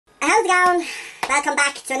How's it going? Welcome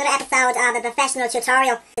back to another episode of a professional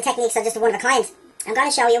tutorial. The techniques are just one of a kind. I'm going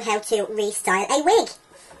to show you how to restyle a wig.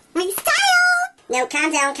 Restyle! Now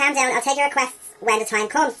calm down. I'll take your requests when the time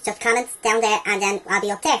comes. Just comments down there and then I'll be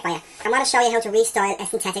up there for you. I'm going to show you how to restyle a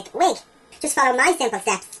synthetic wig. Just follow my simple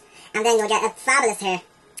steps and then you'll get a fabulous hair.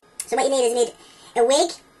 So what you need is a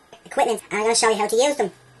wig, equipment, and I'm going to show you how to use them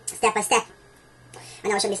step by step. I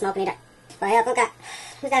know I shouldn't be smoking either. But I hope who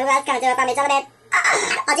else can do it for me? It's on the bed.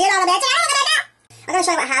 Oh dear Lord, I'm going to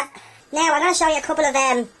show you what I have. Now I'm going to show you a couple of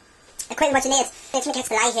equipment what you need. Let me get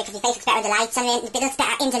the light here because your face is better in the light. So it's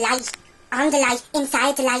better in the light, on the light,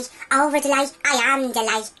 inside the light, over the light, I am the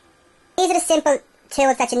light. These are the simple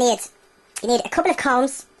tools that you need. You need a couple of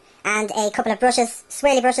combs and a couple of brushes,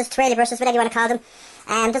 swirly brushes, twirly brushes, whatever you want to call them.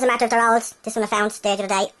 Doesn't matter if they're old. This one I found the other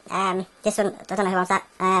day. This one, I don't know who wants that.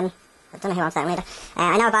 I don't know who wants that one either.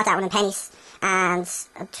 I know I bought that one in pennies and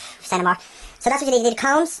send more. So that's what you need. You need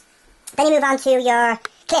combs. Then you move on to your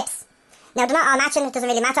clips. Now they're not all matching, it doesn't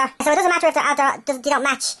really matter. So it doesn't matter if they don't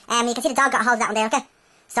match. You can see the dog got a hold of that one there, okay?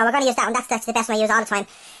 So we're going to use that one, that's the best one I use all the time.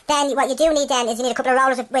 Then what you do need then is you need a couple of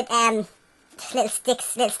rollers with little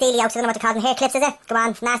sticks, little steely oaks, I don't know what to call them, hair clips is it? Go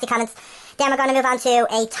on, nasty comments. Then we're going to move on to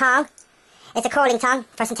a tong. It's a curling tong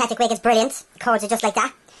for synthetic wig, it's brilliant. The cords are just like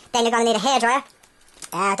that. Then you're going to need a hairdryer.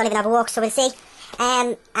 Don't even know if it works, so we'll see.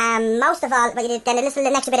 Most of all, what you need, then an extra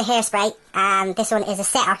bit of hairspray. This one is a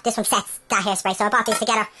setter. This one sets that hairspray. So I bought these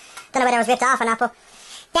together. Don't know whether it was ripped off or not, but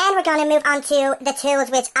then we're going to move on to the tools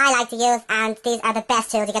which I like to use, and these are the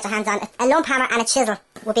best tools to get your hands on. A lump hammer and a chisel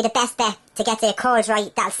would be the best bet to get the cords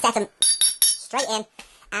right. That'll set them straight in.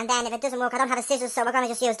 And then if it doesn't work, I don't have a scissors, so we're going to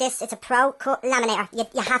just use this. It's a Pro Cut Laminator.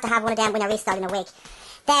 You have to have one of them when you're restyling a wig.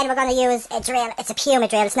 Then we're going to use a drill. It's a Puma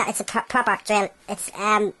drill. It's a proper drill. It's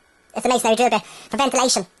a masonry drill bit for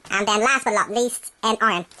ventilation. And then last but not least, an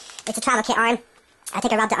iron. It's a travel kit iron. I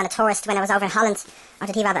think I robbed it on a tourist when I was over in Holland. Or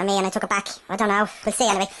did he rob it on me and I took it back? I don't know. We'll see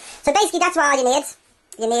anyway. So basically that's what all you need.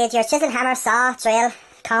 You need your chisel, hammer, saw, drill,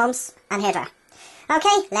 combs and hairdryer.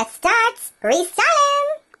 Okay, let's start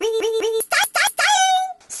restyling.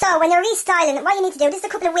 So when you're restyling, what you need to do, this is a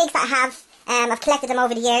couple of wigs that I have. I've collected them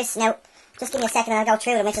over the years. Now, just give me a second and I'll go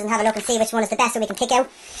through them and have a look and see which one is the best so we can pick out.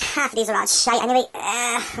 Half of these are all shite anyway.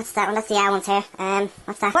 What's that one? That's the R ones here.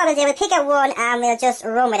 What's that? What we'll do, we'll pick out one and we'll just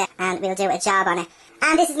run with it and we'll do a job on it.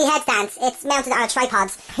 And this is my headstand. It's mounted on a tripod.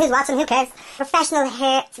 Who's watching? Who cares? Professional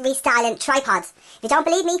hair restyling tripods. If you don't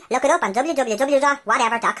believe me, look it up on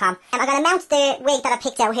www.whatever.com. I'm going to mount the wig that I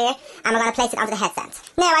picked out here and we're going to place it onto the headstand.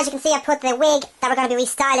 Now, as you can see, I put the wig that we're going to be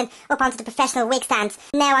restyling up onto the professional wig stand.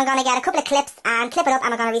 Now, I'm going to get a couple of clips and clip it up and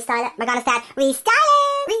we're going to restyle it. We're going to start restyling.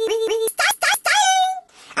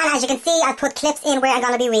 And as you can see, I put clips in where I'm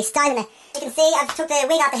going to be restyling it. You can see I've took the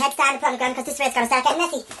wig off the headstand and put it on the ground because this way it's going to start getting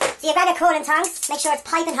messy. So you grab your curling tongs, make sure it's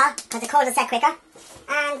piping hot because the curls will set quicker.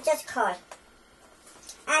 And just curl.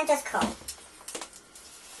 And just curl.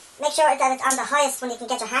 Make sure that it's on the highest one you can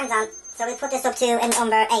get your hands on. So we'll put this up to a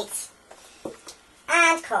number 8.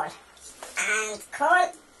 And curl. And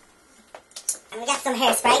curl. And we get some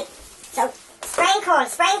hairspray. So spray and curl,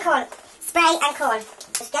 spray and curl, spray and curl.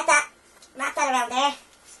 Just get that, wrap that around there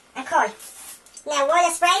and curl. Now while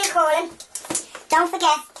you're spraying and curling, don't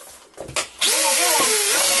forget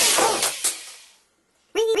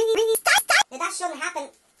now that shouldn't happen.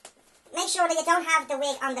 Make sure that you don't have the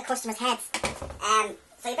wig on the customer's heads.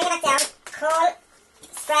 So you bring it back down, curl,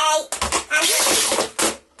 spray, and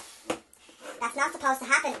that's not supposed to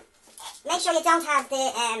happen. Make sure you don't have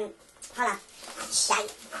the hold on,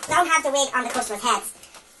 shite. Don't have the wig on the customer's heads.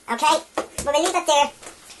 Okay? But we'll leave that there.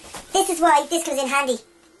 This is why this comes in handy.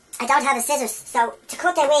 I don't have a scissors, so to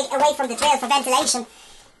cut the wig away from the drill for ventilation,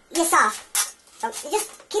 you saw. So you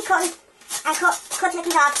just keep cutting and cut till it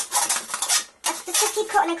comes off. Just keep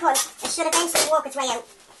cutting and cutting. It should eventually work its way out.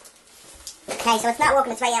 Okay, so it's not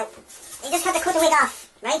working its way out. You just have to cut the wig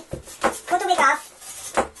off, right? Cut the wig off.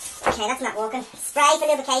 Okay, that's not working. Spray for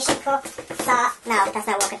lubrication, cut, saw. No, that's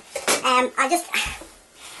not working. I'll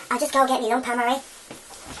just go get me lump hammer, right?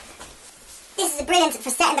 This is brilliant for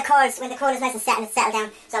setting the cords when the cord is nice and set and it's settled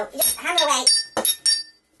down. So you just hammer away.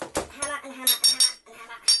 Hammer and hammer and hammer and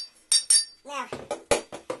hammer. Now,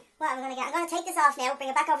 what am I going to get? I'm going to take this off now, bring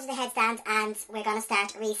it back over to the headstand, and we're going to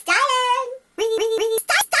start restyling.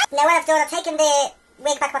 Now what I've done, I've taken the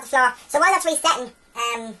wig back off the floor. So while that's resetting,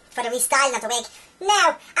 for the restyling of the wig.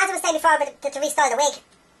 Now, as I was saying before, to restyle the wig,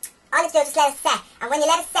 all you have to do is just let it set. And when you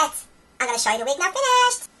let it set, I'm going to show you the wig now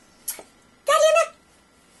finished. Daddy, isn't it?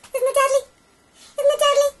 Isn't it deadly? Isn't it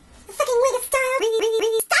deadly? The fucking wig is style.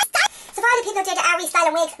 So for all the people out there that are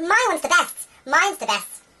restyling wigs, my one's the best. Mine's the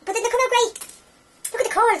best. But they come out great. Look at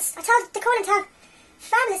the cords. I told the curling tongue.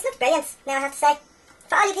 Fabulous. Look. brilliant, now I have to say.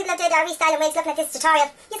 For all you people out there that are restyling wigs looking at this tutorial,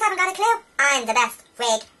 you haven't got a clue. I'm the best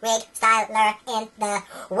wig styler in the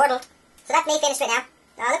world. So that's me finished with now.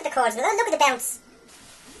 Oh, look at the cords, look at the bounce.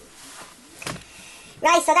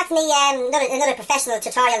 Right, so that's me, another professional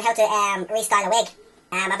tutorial on how to restyle a wig.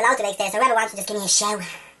 I've loads of wigs there, so whoever wants to just give me a shout.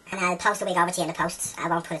 And I'll post the wig over to you in the post. I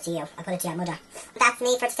won't put it to you, I'll put it to your mother. But that's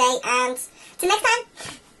me for today, and till next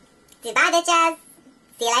time. Goodbye, bitches.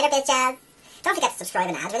 See you later, bitches. Don't forget to subscribe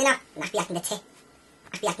and add, will you not? And I'll be acting the tit.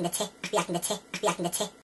 I'll be acting the tit. I'll be acting the tit. I'll be acting the tit.